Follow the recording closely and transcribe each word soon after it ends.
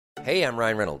Hey, I'm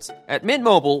Ryan Reynolds. At Mint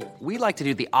Mobile, we like to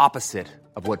do the opposite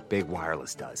of what Big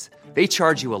Wireless does. They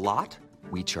charge you a lot,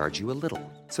 we charge you a little.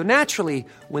 So naturally,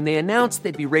 when they announced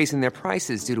they'd be raising their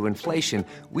prices due to inflation,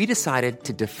 we decided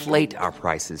to deflate our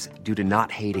prices due to not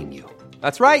hating you.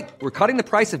 That's right. We're cutting the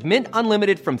price of Mint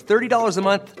Unlimited from $30 a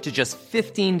month to just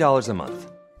 $15 a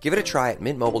month. Give it a try at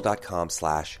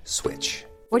mintmobile.com/switch.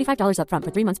 $45 up front for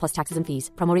 3 months plus taxes and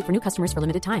fees. Promo rate for new customers for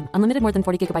limited time. Unlimited more than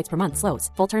 40 gigabytes per month. Slows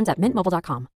full terms at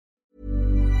mintmobile.com.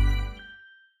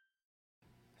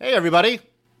 Hey, everybody.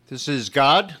 This is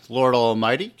God, Lord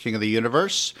Almighty, King of the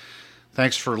Universe.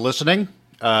 Thanks for listening.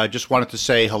 Just wanted to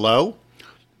say hello.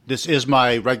 This is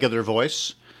my regular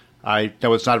voice. I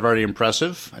know it's not very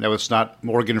impressive. I know it's not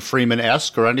Morgan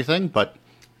Freeman-esque or anything, but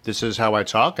this is how I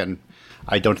talk, and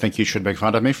I don't think you should make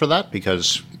fun of me for that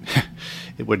because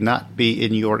it would not be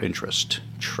in your interest.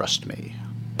 Trust me.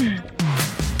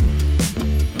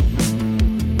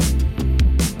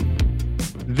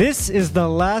 This is The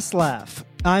Last Laugh.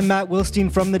 I'm Matt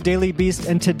Wilstein from The Daily Beast,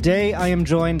 and today I am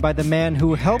joined by the man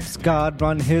who helps God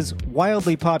run his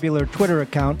wildly popular Twitter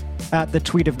account at The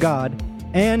Tweet of God,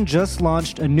 and just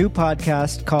launched a new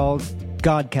podcast called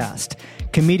Godcast,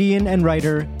 comedian and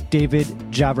writer David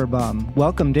Javerbaum.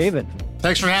 Welcome, David.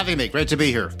 Thanks for having me. Great to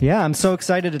be here. Yeah, I'm so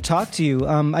excited to talk to you.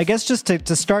 I guess just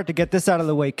to start, to get this out of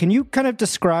the way, can you kind of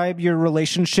describe your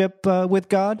relationship with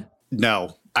God?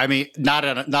 No. I mean, not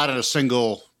in a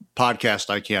single podcast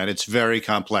I can. It's very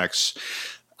complex.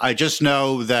 I just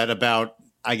know that about,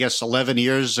 11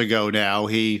 years ago now,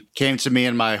 he came to me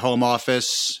in my home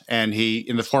office and he,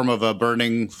 in the form of a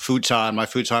burning futon, my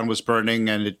futon was burning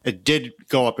and it did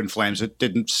go up in flames. It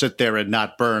didn't sit there and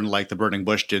not burn like the burning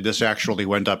bush did. This actually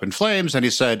went up in flames. And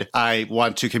he said, I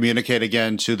want to communicate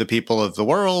again to the people of the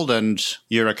world. And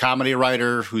you're a comedy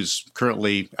writer who's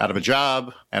currently out of a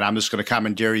job. And I'm just going to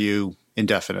commandeer you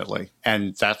indefinitely.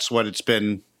 And that's what it's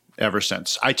been ever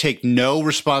since. I take no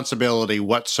responsibility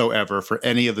whatsoever for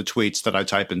any of the tweets that I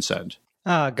type and send.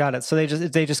 Ah, got it. So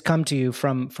they just come to you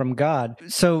from God.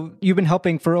 So you've been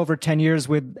helping for over 10 years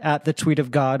with at The Tweet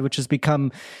of God, which has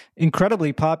become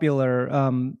incredibly popular.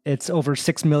 It's over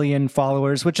 6 million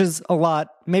followers, which is a lot.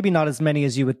 Maybe not as many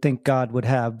as you would think God would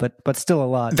have, but still a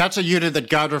lot. That's a unit that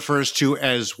God refers to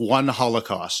as one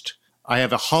Holocaust. I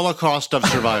have a Holocaust of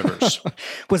survivors.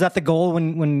 Was that the goal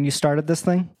when you started this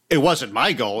thing? It wasn't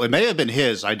my goal. It may have been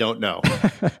his. I don't know.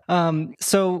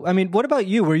 So, I mean, what about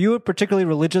you? Were you a particularly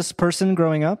religious person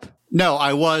growing up? No,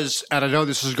 I was, and I know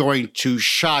this is going to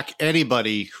shock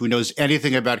anybody who knows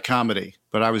anything about comedy,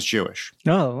 but I was Jewish.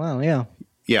 Oh, well, yeah.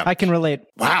 Yeah. I can relate.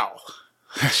 Wow.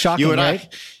 Shocking, you and right?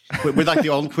 we're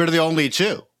the only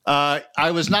two.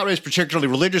 I was not raised particularly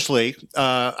religiously.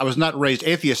 I was not raised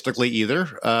atheistically either.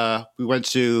 We went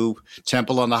to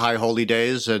temple on the high holy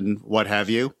days and what have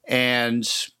you. And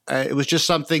it was just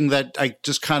something that I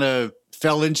just kind of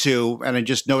fell into. And I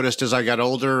just noticed as I got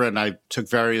older and I took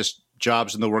various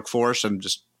jobs in the workforce and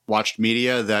just watched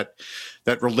media that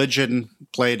religion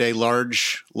played a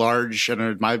large, and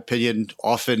in my opinion,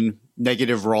 often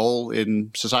negative role in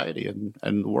society and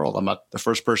the world. I'm not the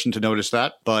first person to notice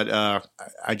that, but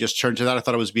I just turned to that. I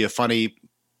thought it would be a funny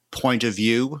point of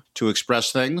view to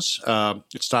express things.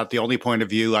 It's not the only point of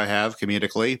view I have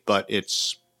comedically, but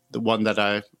it's the one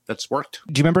that's worked.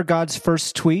 Do you remember God's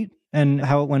first tweet and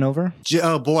how it went over?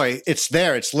 Oh boy, it's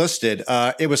there. It's listed.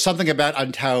 It was something about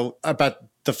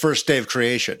the first day of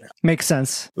creation. Makes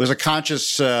sense. It was a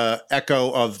conscious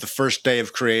echo of the first day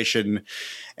of creation,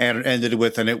 and it ended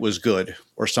with, and it was good,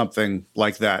 or something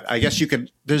like that. I guess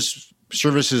there's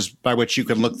services by which you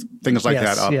can look things like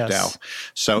that up now.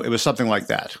 So it was something like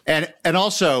that. And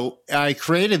also, I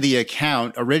created the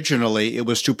account originally, it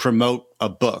was to promote a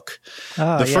book.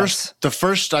 The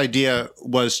first idea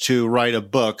was to write a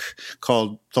book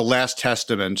called The Last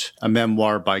Testament, a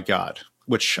memoir by God,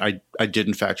 which I did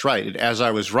in fact write. And as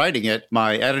I was writing it,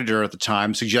 my editor at the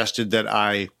time suggested that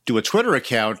I do a Twitter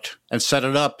account and set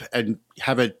it up and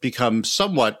have it become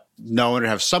somewhat known or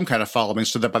have some kind of following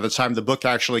so that by the time the book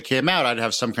actually came out, I'd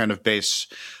have some kind of base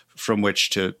from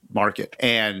which to market.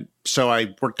 And so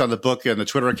I worked on the book and the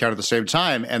Twitter account at the same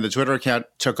time, and the Twitter account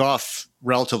took off,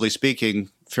 relatively speaking,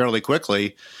 fairly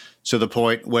quickly, to the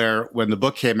point where when the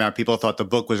book came out, people thought the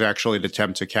book was actually an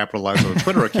attempt to capitalize on the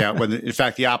Twitter account, when in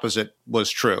fact the opposite was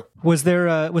true. Was there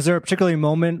a particular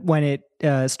moment when it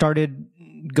started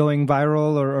going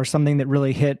viral or something that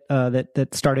really hit, that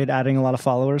started adding a lot of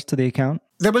followers to the account?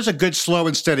 There was a good slow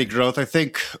and steady growth. I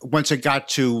think once it got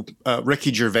to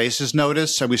Ricky Gervais's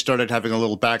notice, and we started having a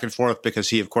little back and forth because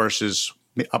he, of course, is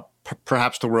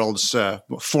perhaps the world's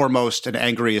foremost and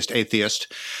angriest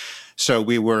atheist. So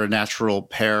we were a natural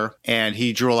pair, and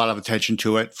he drew a lot of attention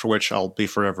to it, for which I'll be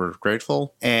forever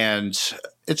grateful. And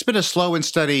it's been a slow and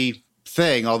steady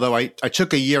thing, although I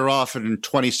took a year off in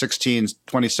 2016,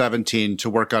 2017 to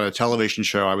work on a television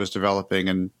show I was developing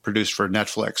and produced for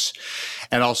Netflix,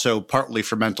 and also partly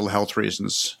for mental health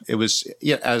reasons. It was,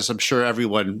 as I'm sure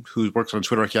everyone who works on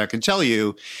Twitter account can tell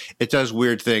you, it does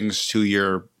weird things to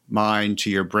your mind, to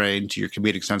your brain, to your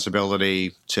comedic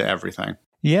sensibility, to everything.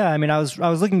 Yeah, I mean, I was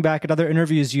looking back at other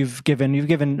interviews you've given. You've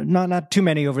given not too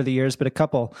many over the years, but a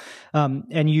couple.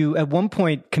 And you at one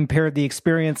point compared the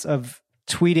experience of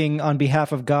tweeting on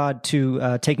behalf of God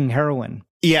to taking heroin.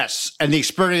 Yes. And the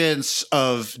experience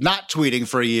of not tweeting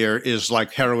for a year is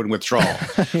like heroin withdrawal.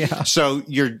 Yeah. So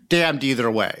you're damned either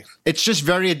way. It's just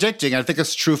very addicting. I think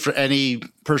it's true for any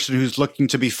person who's looking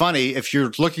to be funny. If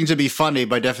you're looking to be funny,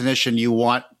 by definition, you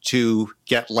want to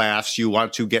get laughs, you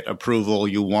want to get approval,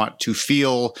 you want to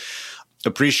feel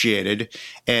appreciated.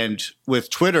 And with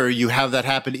Twitter, you have that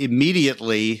happen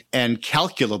immediately and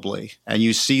calculably. And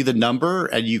you see the number,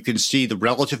 and you can see the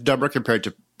relative number compared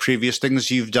to previous things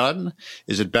you've done.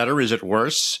 Is it better? Is it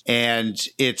worse? And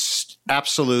it's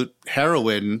absolute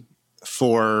heroin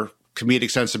for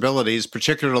comedic sensibilities,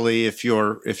 particularly if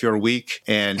you're weak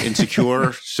and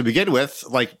insecure to begin with,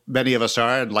 like many of us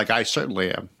are, and like I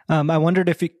certainly am. I wondered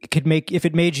if it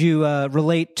made you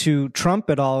relate to Trump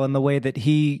at all in the way that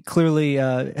he clearly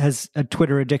has a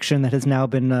Twitter addiction that has now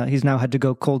been he's now had to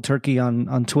go cold turkey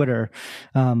on Twitter.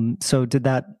 So did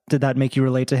that make you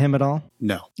relate to him at all?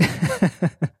 No.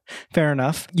 Fair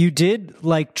enough. You did,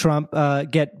 like Trump,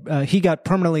 he got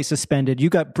permanently suspended. You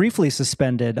got briefly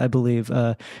suspended, I believe,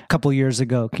 a couple years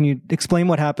ago. Can you explain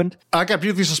what happened? I got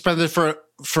briefly suspended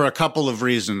for a couple of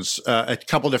reasons, a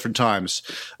couple different times.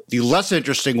 The less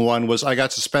interesting one was I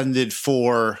got suspended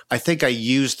for, I think I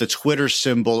used the Twitter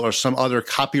symbol or some other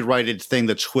copyrighted thing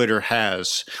that Twitter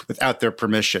has without their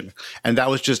permission. And that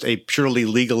was just a purely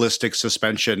legalistic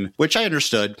suspension, which I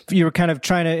understood. You were kind of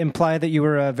trying to imply that you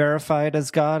were verified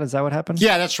as God. Is that what happened?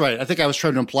 Yeah, that's right. I think I was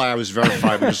trying to imply I was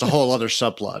verified, which is a whole other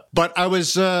subplot. But I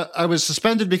was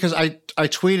suspended because I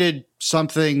tweeted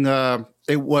something.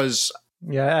 It was...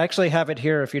 Yeah, I actually have it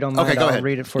here. If you don't mind, okay, go I'll ahead.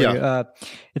 read it for Yeah. you.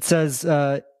 It says,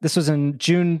 this was in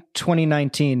June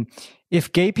 2019.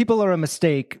 If gay people are a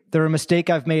mistake, they're a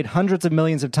mistake I've made hundreds of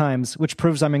millions of times, which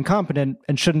proves I'm incompetent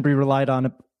and shouldn't be relied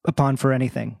upon for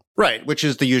anything. Right, which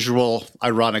is the usual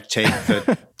ironic take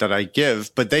that I give.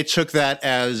 But they took that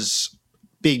as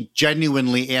being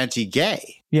genuinely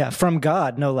anti-gay. Yeah, from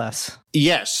God, no less.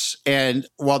 Yes. And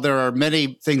while there are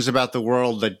many things about the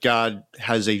world that God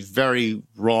has a very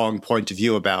wrong point of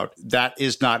view about, that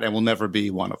is not and will never be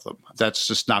one of them. That's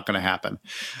just not going to happen.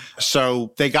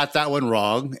 So they got that one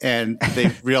wrong, and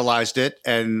they realized it.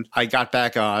 And I got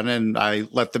back on, and I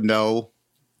let them know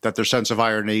that their sense of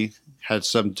irony had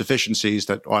some deficiencies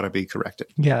that ought to be corrected.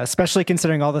 Yeah, especially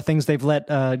considering all the things they've let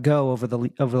go over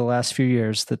the last few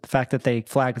years. That the fact that they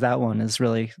flagged that one is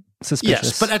really suspicious.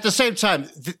 Yes, but at the same time,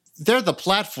 they're the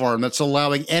platform that's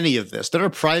allowing any of this. They're a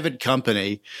private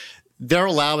company. They're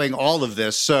allowing all of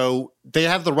this. So they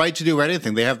have the right to do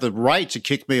anything. They have the right to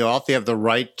kick me off. They have the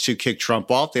right to kick Trump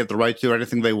off. They have the right to do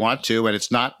anything they want to. And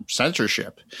it's not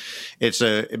censorship.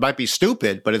 It might be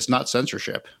stupid, but it's not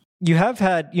censorship. You have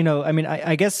had,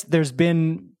 I guess there's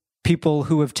been people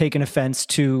who have taken offense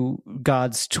to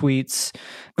God's tweets.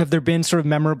 Have there been sort of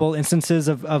memorable instances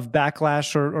of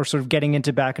backlash or sort of getting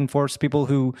into back and forth, people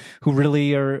who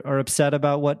really are upset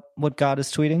about what God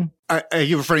is tweeting? Are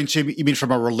you referring to, you mean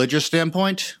from a religious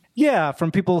standpoint? Yeah, from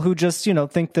people who just,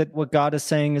 think that what God is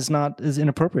saying is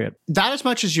inappropriate. Not as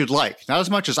much as you'd like. Not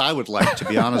as much as I would like, to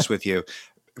be honest with you.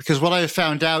 Because what I have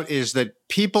found out is that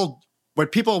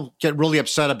what people get really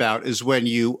upset about is when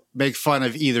you make fun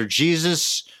of either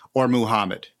Jesus or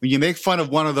Muhammad. When you make fun of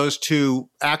one of those two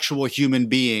actual human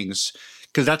beings,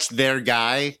 because that's their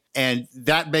guy, and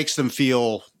that makes them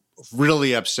feel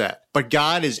really upset. But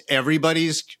God is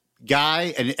everybody's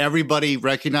guy, and everybody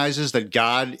recognizes that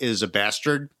God is a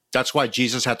bastard. That's why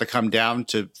Jesus had to come down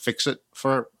to fix it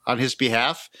on his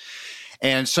behalf.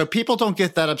 And so people don't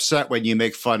get that upset when you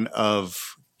make fun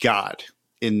of God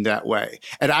in that way.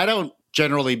 And I don't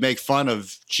generally make fun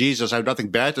of Jesus. I have nothing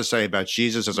bad to say about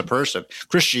Jesus as a person.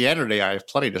 Christianity, I have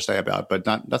plenty to say about, but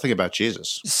nothing about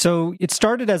Jesus. So it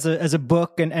started as a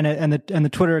book, and the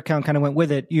Twitter account kind of went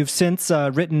with it. You've since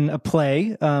written a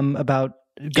play about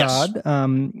God,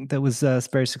 that was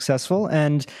very successful.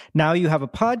 And now you have a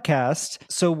podcast.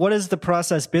 So what has the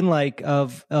process been like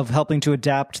of helping to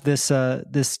adapt this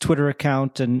this Twitter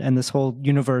account and this whole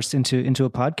universe into a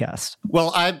podcast?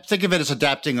 Well, I think of it as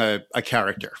adapting a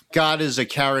character. God is a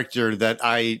character that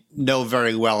I know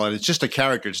very well, and it's just a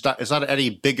character. It's not any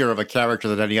bigger of a character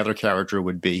than any other character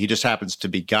would be. He just happens to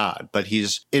be God, but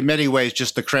he's in many ways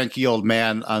just the cranky old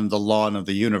man on the lawn of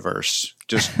the universe,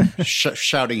 just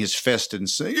shouting his fist and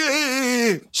saying,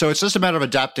 "Yay!" So it's just a matter of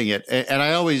adapting it. And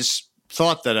I always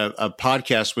thought that a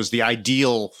podcast was the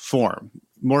ideal form,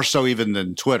 more so even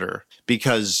than Twitter,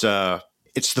 because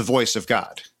it's the voice of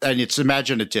God and it's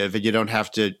imaginative, and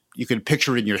you can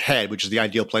picture it in your head, which is the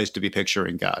ideal place to be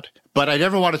picturing God. But I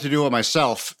never wanted to do it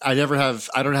myself. I don't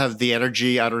have the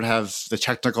energy. I don't have the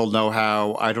technical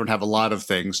know-how. I don't have a lot of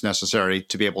things necessary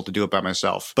to be able to do it by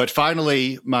myself. But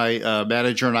finally, my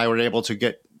manager and I were able to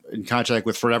get in contact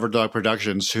with Forever Dog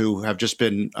Productions, who have just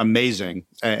been amazing.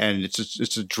 And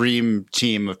it's a dream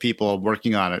team of people I'm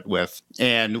working on it with.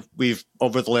 And we've,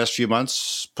 over the last few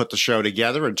months, put the show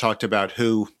together and talked about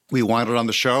who we wanted on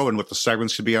the show and what the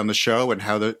segments could be on the show and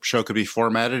how the show could be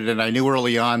formatted. And I knew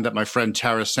early on that my friend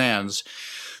Tara Sands,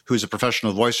 who's a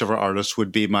professional voiceover artist,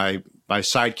 would be my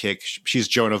sidekick. She's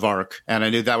Joan of Arc. And I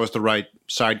knew that was the right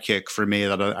sidekick for me,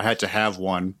 that I had to have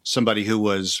one, somebody who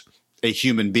was a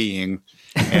human being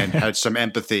and had some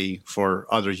empathy for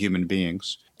other human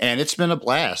beings. And it's been a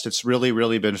blast. It's really,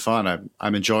 really been fun.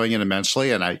 I'm enjoying it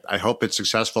immensely, and I hope it's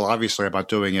successful. Obviously, I'm not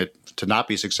doing it to not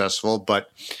be successful, but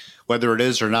whether it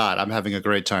is or not, I'm having a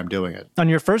great time doing it. On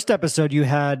your first episode, you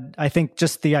had, I think,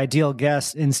 just the ideal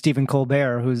guest in Stephen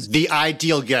Colbert, who's the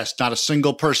ideal guest. Not a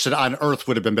single person on earth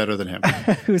would have been better than him.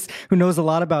 who knows a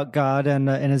lot about God and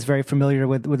is very familiar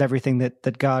with everything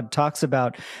that God talks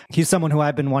about. He's someone who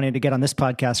I've been wanting to get on this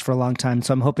podcast for a long time,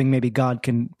 so I'm hoping maybe God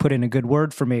can put in a good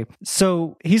word for me.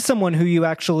 So he's someone who you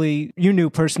knew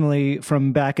personally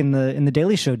from back in the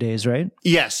Daily Show days, right?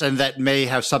 Yes, and that may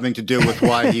have something to do with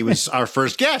why he was our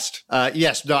first guest.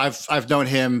 Yes, no, I've known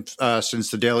him since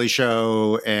The Daily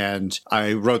Show, and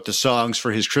I wrote the songs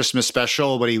for his Christmas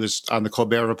special when he was on the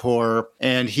Colbert Report.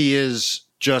 And he is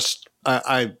just,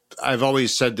 I've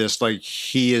always said this, like,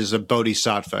 he is a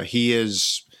bodhisattva. He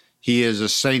is a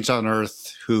saint on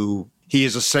earth who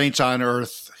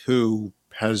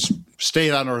has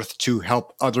stayed on earth to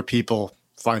help other people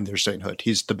find their sainthood.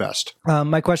 He's the best.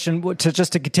 My question,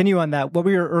 to continue on that, what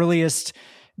were your earliest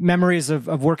memories of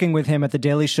working with him at The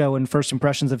Daily Show and first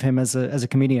impressions of him as a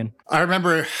comedian? I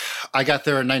remember I got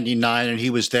there in 99 and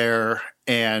he was there,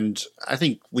 and I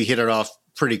think we hit it off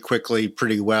pretty quickly,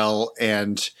 pretty well.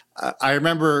 And I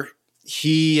remember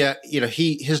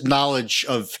his knowledge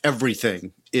of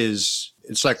everything is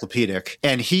encyclopedic.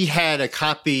 And he had a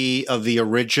copy of the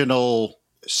original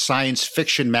science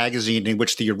fiction magazine in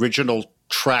which the original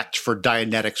tract for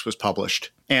Dianetics was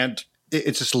published. And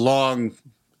it's this long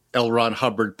L. Ron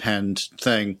Hubbard penned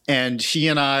thing. And he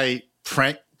and I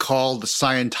prank called the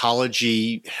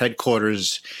Scientology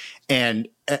headquarters, and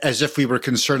as if we were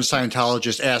concerned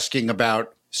Scientologists, asking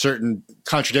about certain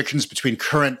contradictions between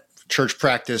current church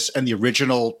practice and the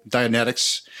original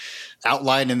Dianetics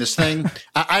outlined in this thing.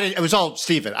 It was all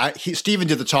Stephen. Stephen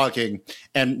did the talking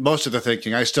and most of the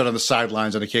thinking. I stood on the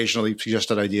sidelines and occasionally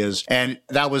suggested ideas. And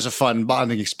that was a fun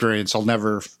bonding experience. I'll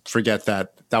never forget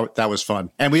that. That was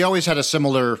fun. And we always had a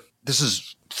similar, this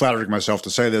is flattering myself to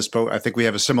say this, but I think we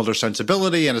have a similar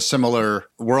sensibility and a similar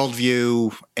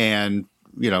worldview. And,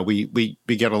 we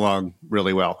get along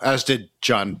really well, as did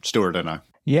Jon Stewart and I.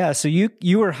 Yeah, so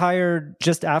you were hired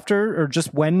just after or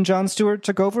just when Jon Stewart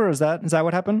took over? Is that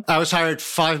what happened? I was hired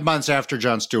 5 months after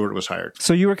Jon Stewart was hired.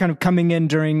 So you were kind of coming in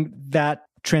during that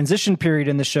transition period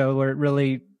in the show where it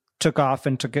really took off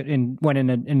and went in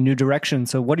a new direction.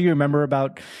 So what do you remember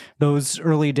about those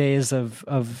early days of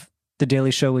The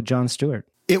Daily Show with Jon Stewart?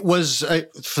 It was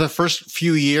for the first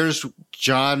few years,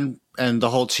 Jon and the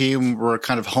whole team were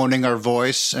kind of honing our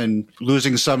voice and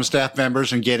losing some staff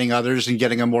members and gaining others and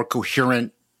getting a more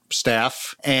coherent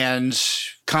staff and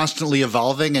constantly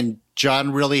evolving. And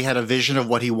Jon really had a vision of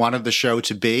what he wanted the show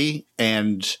to be.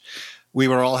 And we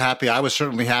were all happy. I was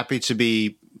certainly happy to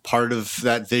be part of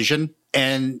that vision.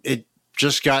 And it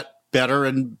just got better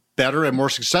and better and more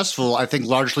successful, I think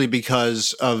largely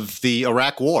because of the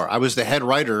Iraq War. I was the head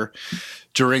writer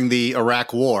during the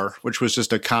Iraq War, which was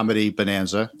just a comedy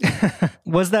bonanza.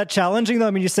 Was that challenging, though?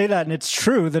 I mean, you say that, and it's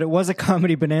true that it was a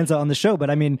comedy bonanza on the show, but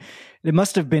I mean, it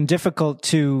must have been difficult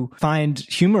to find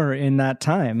humor in that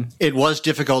time. It was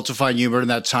difficult to find humor in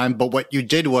that time, but what you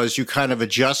did was you kind of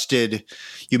adjusted,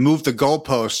 you moved the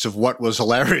goalposts of what was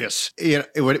hilarious. You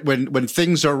know, when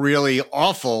things are really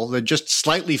awful, then just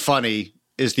slightly funny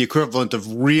is the equivalent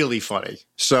of really funny.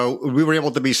 So we were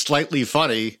able to be slightly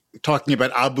funny talking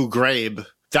about Abu Ghraib.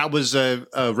 That was a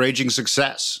raging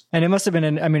success. And it must have been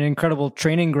an incredible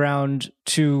training ground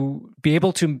to be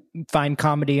able to find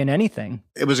comedy in anything.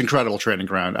 It was incredible training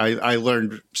ground. I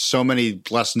learned so many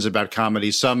lessons about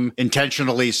comedy, some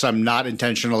intentionally, some not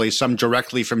intentionally, some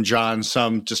directly from John,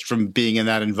 some just from being in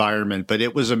that environment. But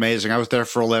it was amazing. I was there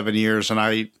for 11 years and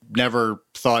I never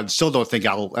thought, still don't think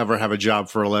I'll ever have a job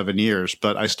for 11 years,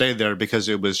 but I stayed there because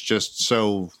it was just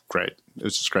so great. It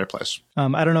was just a great place.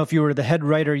 I don't know if you were the head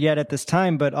writer yet at this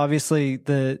time, but obviously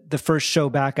the first show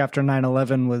back after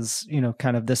 9/11 was,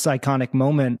 kind of this iconic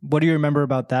moment. What do you remember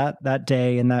about that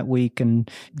day and that week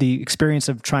and the experience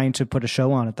of trying to put a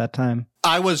show on at that time?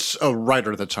 I was a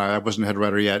writer at the time. I wasn't a head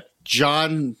writer yet.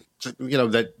 John,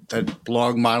 that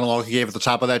long monologue he gave at the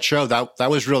top of that show, that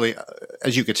was really,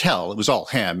 as you could tell, it was all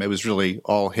him. It was really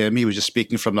all him. He was just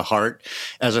speaking from the heart,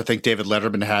 as I think David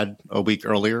Letterman had a week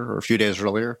earlier or a few days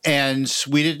earlier. And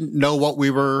we didn't know what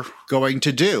we were going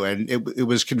to do. And it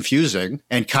was confusing.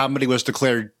 And comedy was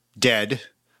declared dead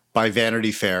by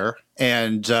Vanity Fair.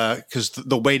 And because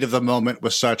the weight of the moment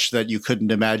was such that you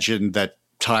couldn't imagine that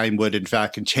time would, in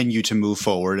fact, continue to move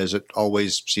forward, as it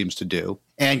always seems to do.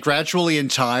 And gradually in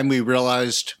time, we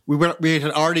realized we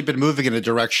had already been moving in a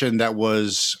direction that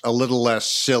was a little less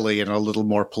silly and a little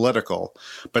more political.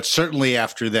 But certainly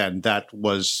after then, that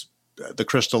was the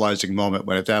crystallizing moment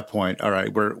when at that point, all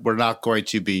right, we're not going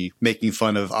to be making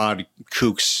fun of odd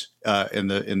kooks in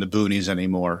the boonies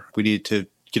anymore. We need to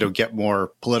get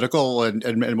more political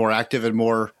and more active and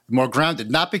more grounded,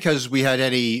 not because we had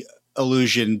any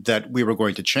illusion that we were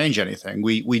going to change anything.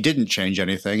 We didn't change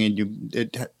anything,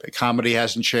 and comedy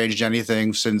hasn't changed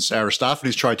anything since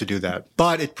Aristophanes tried to do that.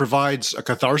 But it provides a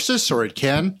catharsis, or it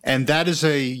can, and that is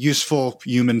a useful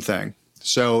human thing.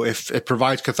 So if it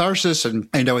provides catharsis, and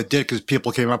I know it did because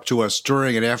people came up to us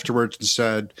during and afterwards and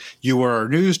said, you were our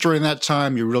news during that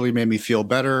time, you really made me feel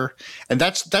better. And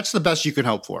that's the best you can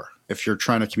hope for if you're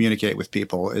trying to communicate with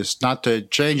people, is not to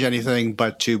change anything,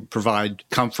 but to provide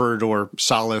comfort or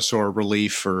solace or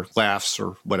relief or laughs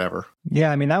or whatever.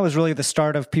 Yeah, that was really the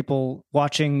start of people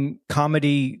watching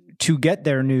comedy to get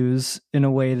their news in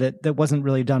a way that wasn't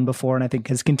really done before, and I think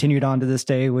has continued on to this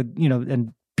day with,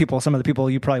 and some of the people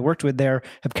you probably worked with there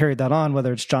have carried that on,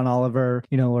 whether it's John Oliver,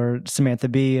 or Samantha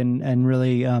Bee, and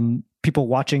really people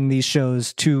watching these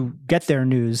shows to get their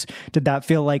news. Did that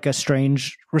feel like a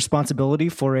strange responsibility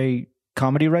for a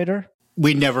comedy writer?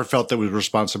 We never felt that was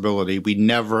responsibility. We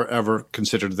never, ever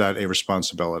considered that a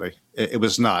responsibility. It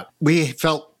was not. We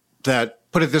felt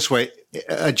that, put it this way,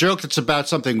 a joke that's about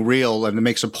something real and that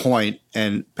makes a point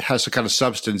and has a kind of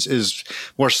substance is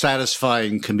more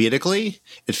satisfying comedically.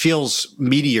 It feels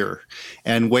meatier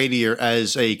and weightier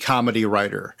as a comedy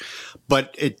writer,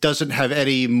 but it doesn't have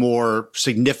any more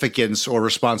significance or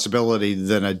responsibility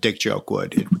than a dick joke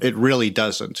would. It really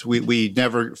doesn't. We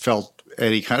never felt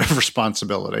any kind of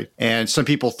responsibility. And some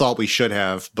people thought we should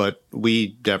have, but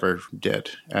we never did.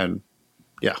 And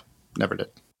yeah, never did.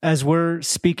 As we're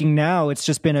speaking now, it's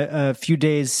just been a few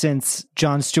days since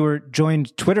Jon Stewart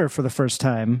joined Twitter for the first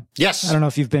time. Yes. I don't know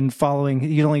if you've been following.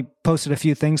 He only posted a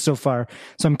few things so far.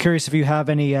 So I'm curious if you have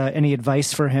any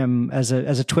advice for him as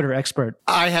a Twitter expert.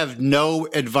 I have no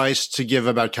advice to give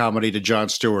about comedy to Jon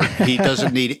Stewart. He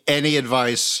doesn't need any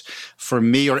advice from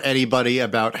me or anybody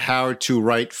about how to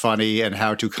write funny and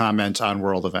how to comment on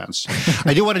world events.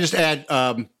 I do want to just add,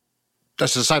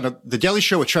 that's a side note. The Daily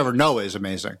Show with Trevor Noah is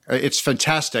amazing. It's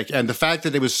fantastic. And the fact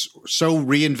that it was so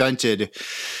reinvented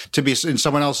to be in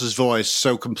someone else's voice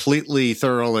so completely,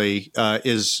 thoroughly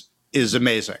is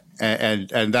amazing. And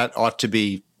that ought to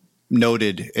be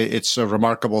noted. It's a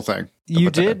remarkable thing. You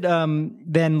did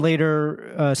then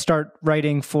later start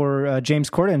writing for James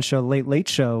Corden's show, Late Late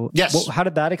Show. Yes. How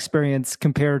did that experience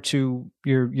compare to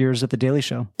your years at The Daily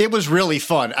Show? It was really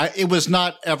fun. It was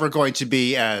not ever going to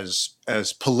be as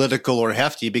political or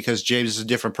hefty because James is a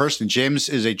different person. James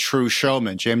is a true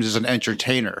showman. James is an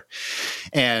entertainer.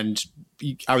 And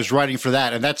I was writing for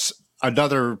that. And that's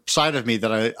another side of me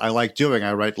that I like doing.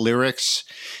 I write lyrics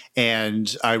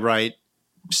and I write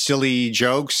silly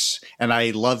jokes, and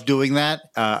I love doing that.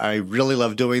 I really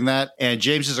love doing that. And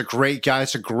James is a great guy.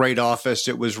 It's a great office.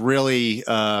 It was really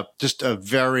just a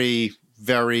very,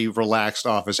 very relaxed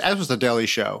office, as was The Daily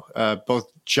Show.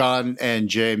 Both John and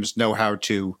James know how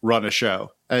to run a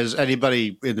show. As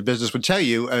anybody in the business would tell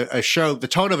you, a show, the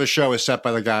tone of a show is set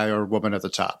by the guy or woman at the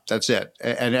top. That's it.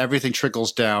 And everything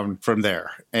trickles down from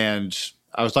there. And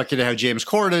I was lucky to have James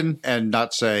Corden and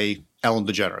not say Ellen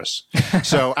DeGeneres.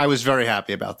 So I was very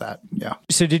happy about that. Yeah.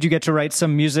 So did you get to write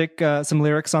some music, some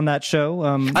lyrics on that show?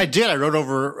 I did. I wrote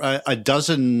over a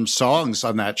dozen songs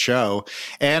on that show.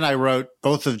 And I wrote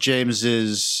both of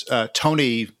James's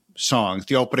Tony songs,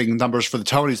 the opening numbers for the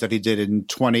Tonys that he did in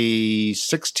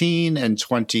 2016 and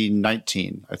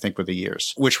 2019, I think were the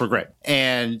years, which were great.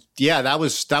 And yeah, that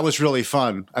was really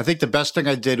fun. I think the best thing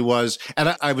I did was,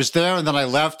 and I was there and then I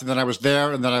left and then I was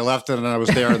there and then I left and then I was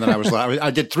there and then I was left.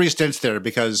 I did 3 stints there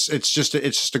because it's just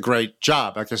a great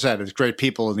job. Like I said, it's great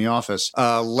people in the office.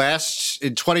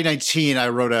 In 2019, I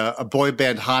wrote a boy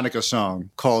band Hanukkah song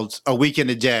called A Week and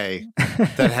a Day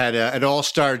that had an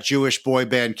all-star Jewish boy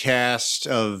band cast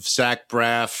of Zach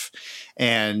Braff,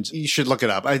 and you should look it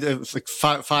up. Like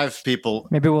five people.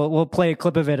 Maybe we'll play a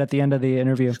clip of it at the end of the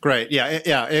interview. Great, yeah.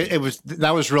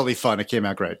 That was really fun. It came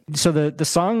out great. So the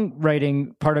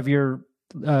songwriting part of your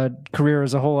career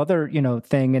is a whole other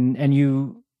thing, and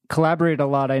you collaborate a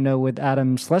lot. I know with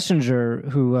Adam Schlesinger,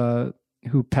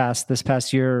 who passed this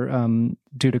past year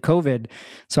due to COVID.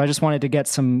 So I just wanted to get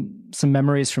some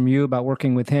memories from you about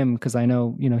working with him, because I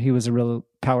know he was a real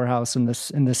powerhouse in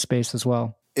this space as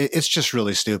well. It's just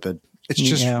really stupid. It's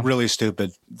just really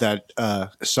stupid that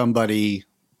somebody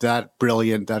that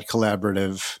brilliant, that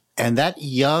collaborative, and that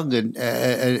young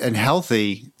and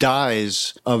healthy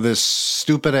dies of this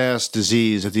stupid ass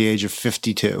disease at the age of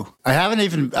 52.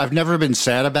 I've never been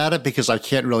sad about it because I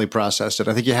can't really process it.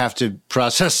 I think you have to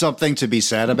process something to be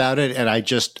sad about it. And I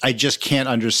just can't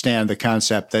understand the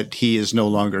concept that he is no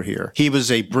longer here. He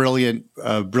was a brilliant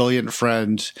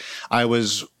friend. I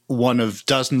was one of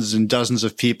dozens and dozens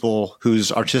of people whose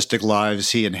artistic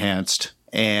lives he enhanced.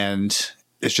 And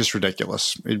it's just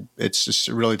ridiculous. It's just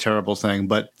a really terrible thing.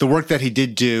 But the work that he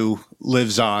did do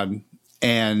lives on,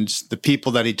 and the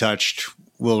people that he touched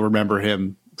will remember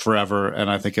him forever. And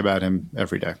I think about him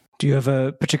every day. Do you have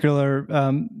a particular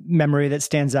memory that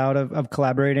stands out of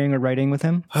collaborating or writing with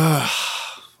him?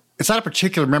 It's not a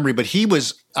particular memory, but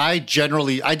I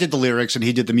did the lyrics and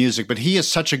he did the music, but he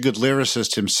is such a good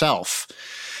lyricist himself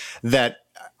that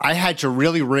I had to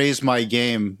really raise my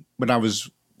game when I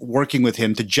was working with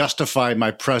him to justify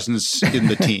my presence in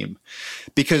the team,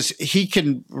 because he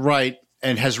can write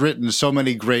and has written so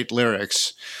many great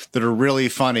lyrics that are really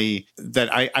funny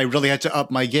that I really had to up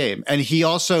my game. And he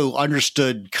also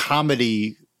understood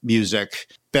comedy music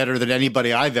better than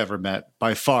anybody I've ever met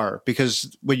by far,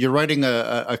 because when you're writing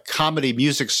a comedy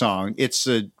music song, it's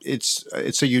a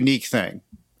unique thing.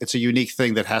 It's a unique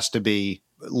thing that has to be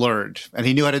learned, and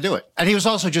he knew how to do it. And he was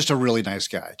also just a really nice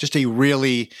guy, just a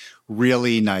really,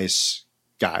 really nice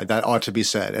guy. That ought to be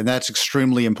said. And that's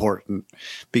extremely important,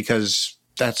 because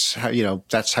that's how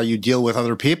you deal with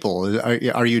other people.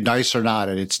 Are you nice or not?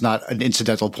 And it's not an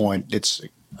incidental point. It's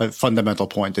a fundamental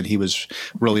point, and he was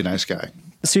a really nice guy.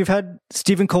 So you've had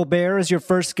Stephen Colbert as your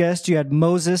first guest. You had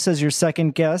Moses as your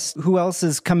second guest. Who else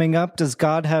is coming up? Does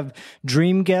God have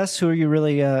dream guests? Who are you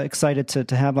really excited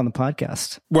to have on the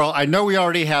podcast? Well, I know we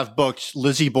already have booked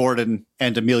Lizzie Borden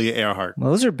and Amelia Earhart.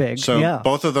 Well, those are big. So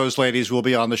both of those ladies will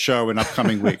be on the show in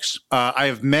upcoming weeks. I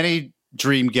have many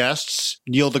dream guests.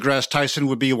 Neil deGrasse Tyson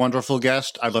would be a wonderful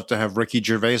guest. I'd love to have Ricky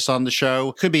Gervais on the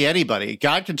show. Could be anybody.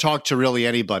 God can talk to really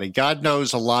anybody. God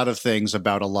knows a lot of things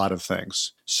about a lot of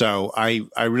things. So I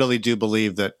really do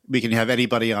believe that we can have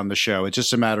anybody on the show. It's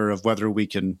just a matter of whether we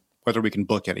can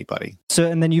book anybody.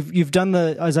 So, and then you've done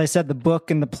as I said, the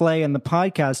book and the play and the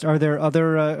podcast. Are there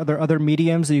other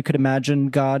mediums that you could imagine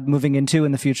God moving into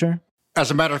in the future? As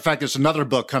a matter of fact, there's another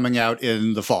book coming out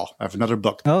in the fall. I have another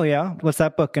book. Oh, yeah? What's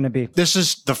that book going to be? This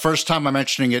is the first time I'm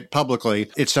mentioning it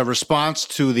publicly. It's a response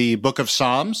to the Book of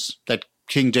Psalms that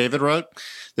King David wrote.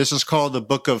 This is called the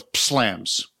Book of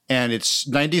Psalms. And it's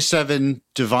 97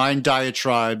 divine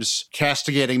diatribes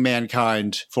castigating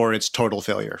mankind for its total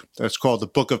failure. That's called the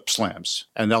Book of Psalms.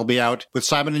 And that'll be out with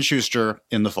Simon & Schuster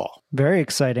in the fall. Very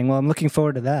exciting. Well, I'm looking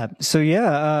forward to that. So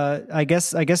I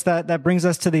guess that brings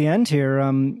us to the end here.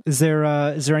 Is there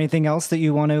anything else that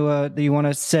you want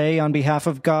to say on behalf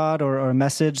of God, or a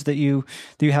message that you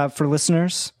have for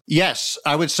listeners? Yes,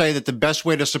 I would say that the best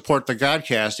way to support the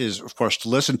Godcast is, of course, to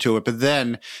listen to it, but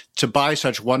then to buy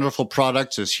such wonderful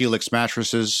products as Helix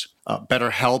mattresses,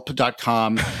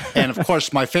 BetterHelp.com, And of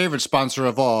course, my favorite sponsor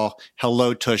of all,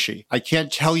 Hello Tushy. I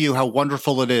can't tell you how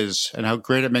wonderful it is and how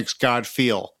great it makes God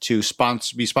feel to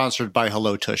be sponsored by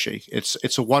Hello Tushy.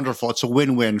 It's a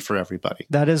win-win for everybody.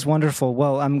 That is wonderful.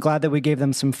 Well, I'm glad that we gave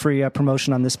them some free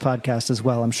promotion on this podcast as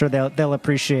well. I'm sure they'll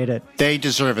appreciate it. They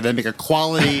deserve it. They make a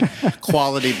quality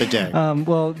bidet.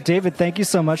 Well, David, thank you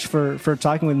so much for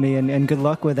talking with me, and good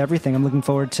luck with everything. I'm looking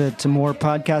forward to more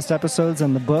podcast episodes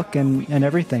and the book and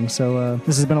everything. So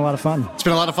this has been a lot of fun. It's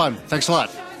been a lot of fun. Thanks a lot.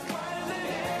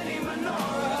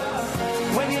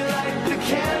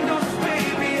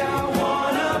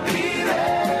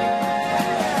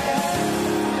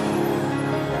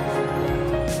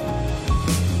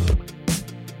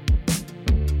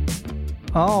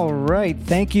 All right.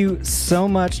 Thank you so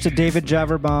much to David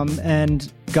Javerbaum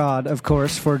and God, of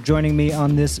course, for joining me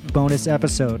on this bonus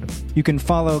episode. You can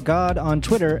follow God on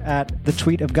Twitter at The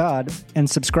Tweet of God and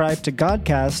subscribe to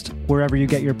Godcast wherever you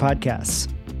get your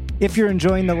podcasts. If you're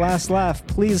enjoying The Last Laugh,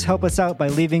 please help us out by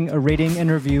leaving a rating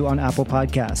and review on Apple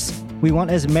Podcasts. We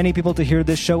want as many people to hear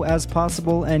this show as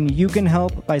possible, and you can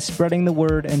help by spreading the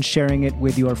word and sharing it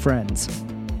with your friends.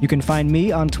 You can find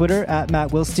me on Twitter at Matt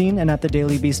Wilstein and at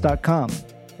thedailybeast.com.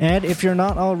 And if you're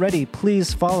not already,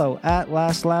 please follow at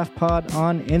Last Laugh Pod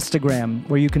on Instagram,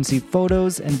 where you can see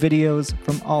photos and videos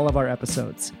from all of our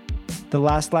episodes. The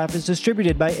Last Laugh is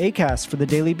distributed by Acast for The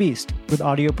Daily Beast, with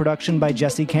audio production by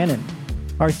Jesse Cannon.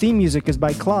 Our theme music is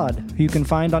by Claude, who you can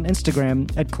find on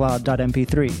Instagram at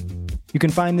claude.mp3. You can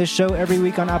find this show every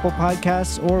week on Apple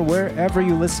Podcasts or wherever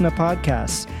you listen to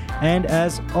podcasts. And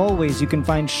as always, you can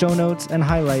find show notes and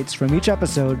highlights from each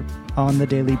episode on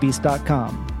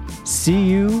thedailybeast.com. See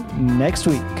you next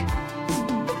week.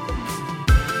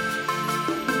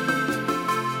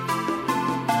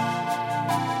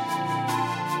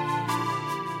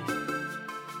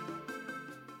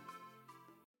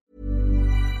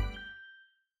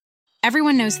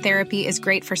 Everyone knows therapy is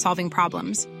great for solving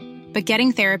problems, but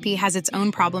getting therapy has its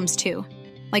own problems too,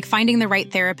 like finding the right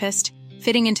therapist,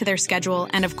 fitting into their schedule,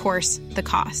 and of course, the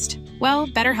cost. Well,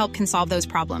 BetterHelp can solve those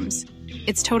problems.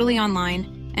 It's totally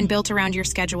online and built around your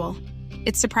schedule.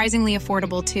 It's surprisingly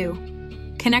affordable too.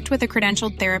 Connect with a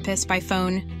credentialed therapist by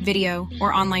phone, video,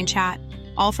 or online chat,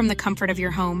 all from the comfort of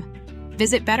your home.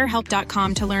 Visit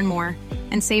BetterHelp.com to learn more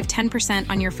and save 10%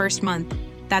 on your first month.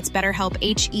 That's BetterHelp,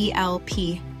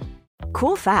 H-E-L-P.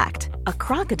 Cool fact, a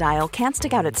crocodile can't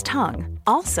stick out its tongue.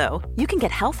 Also, you can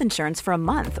get health insurance for a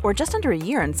month or just under a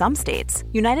year in some states.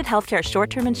 United Healthcare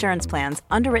short-term insurance plans,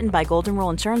 underwritten by Golden Rule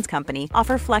Insurance Company,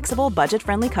 offer flexible,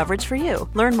 budget-friendly coverage for you.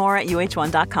 Learn more at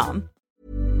UH1.com.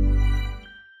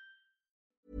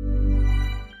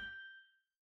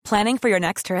 Planning for your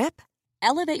next trip?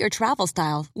 Elevate your travel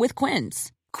style with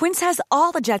Quince. Quince has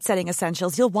all the jet-setting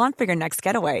essentials you'll want for your next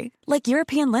getaway, like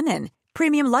European linen,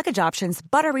 premium luggage options,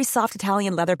 buttery soft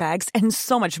Italian leather bags, and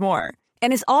so much more.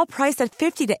 And is all priced at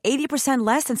 50 to 80%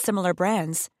 less than similar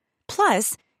brands.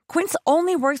 Plus, Quince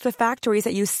only works with factories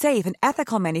that use safe and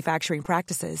ethical manufacturing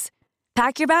practices.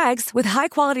 Pack your bags with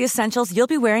high-quality essentials you'll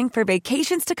be wearing for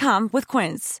vacations to come with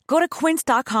Quince. Go to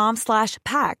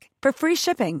quince.com/pack for free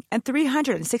shipping and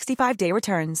 365-day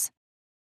returns.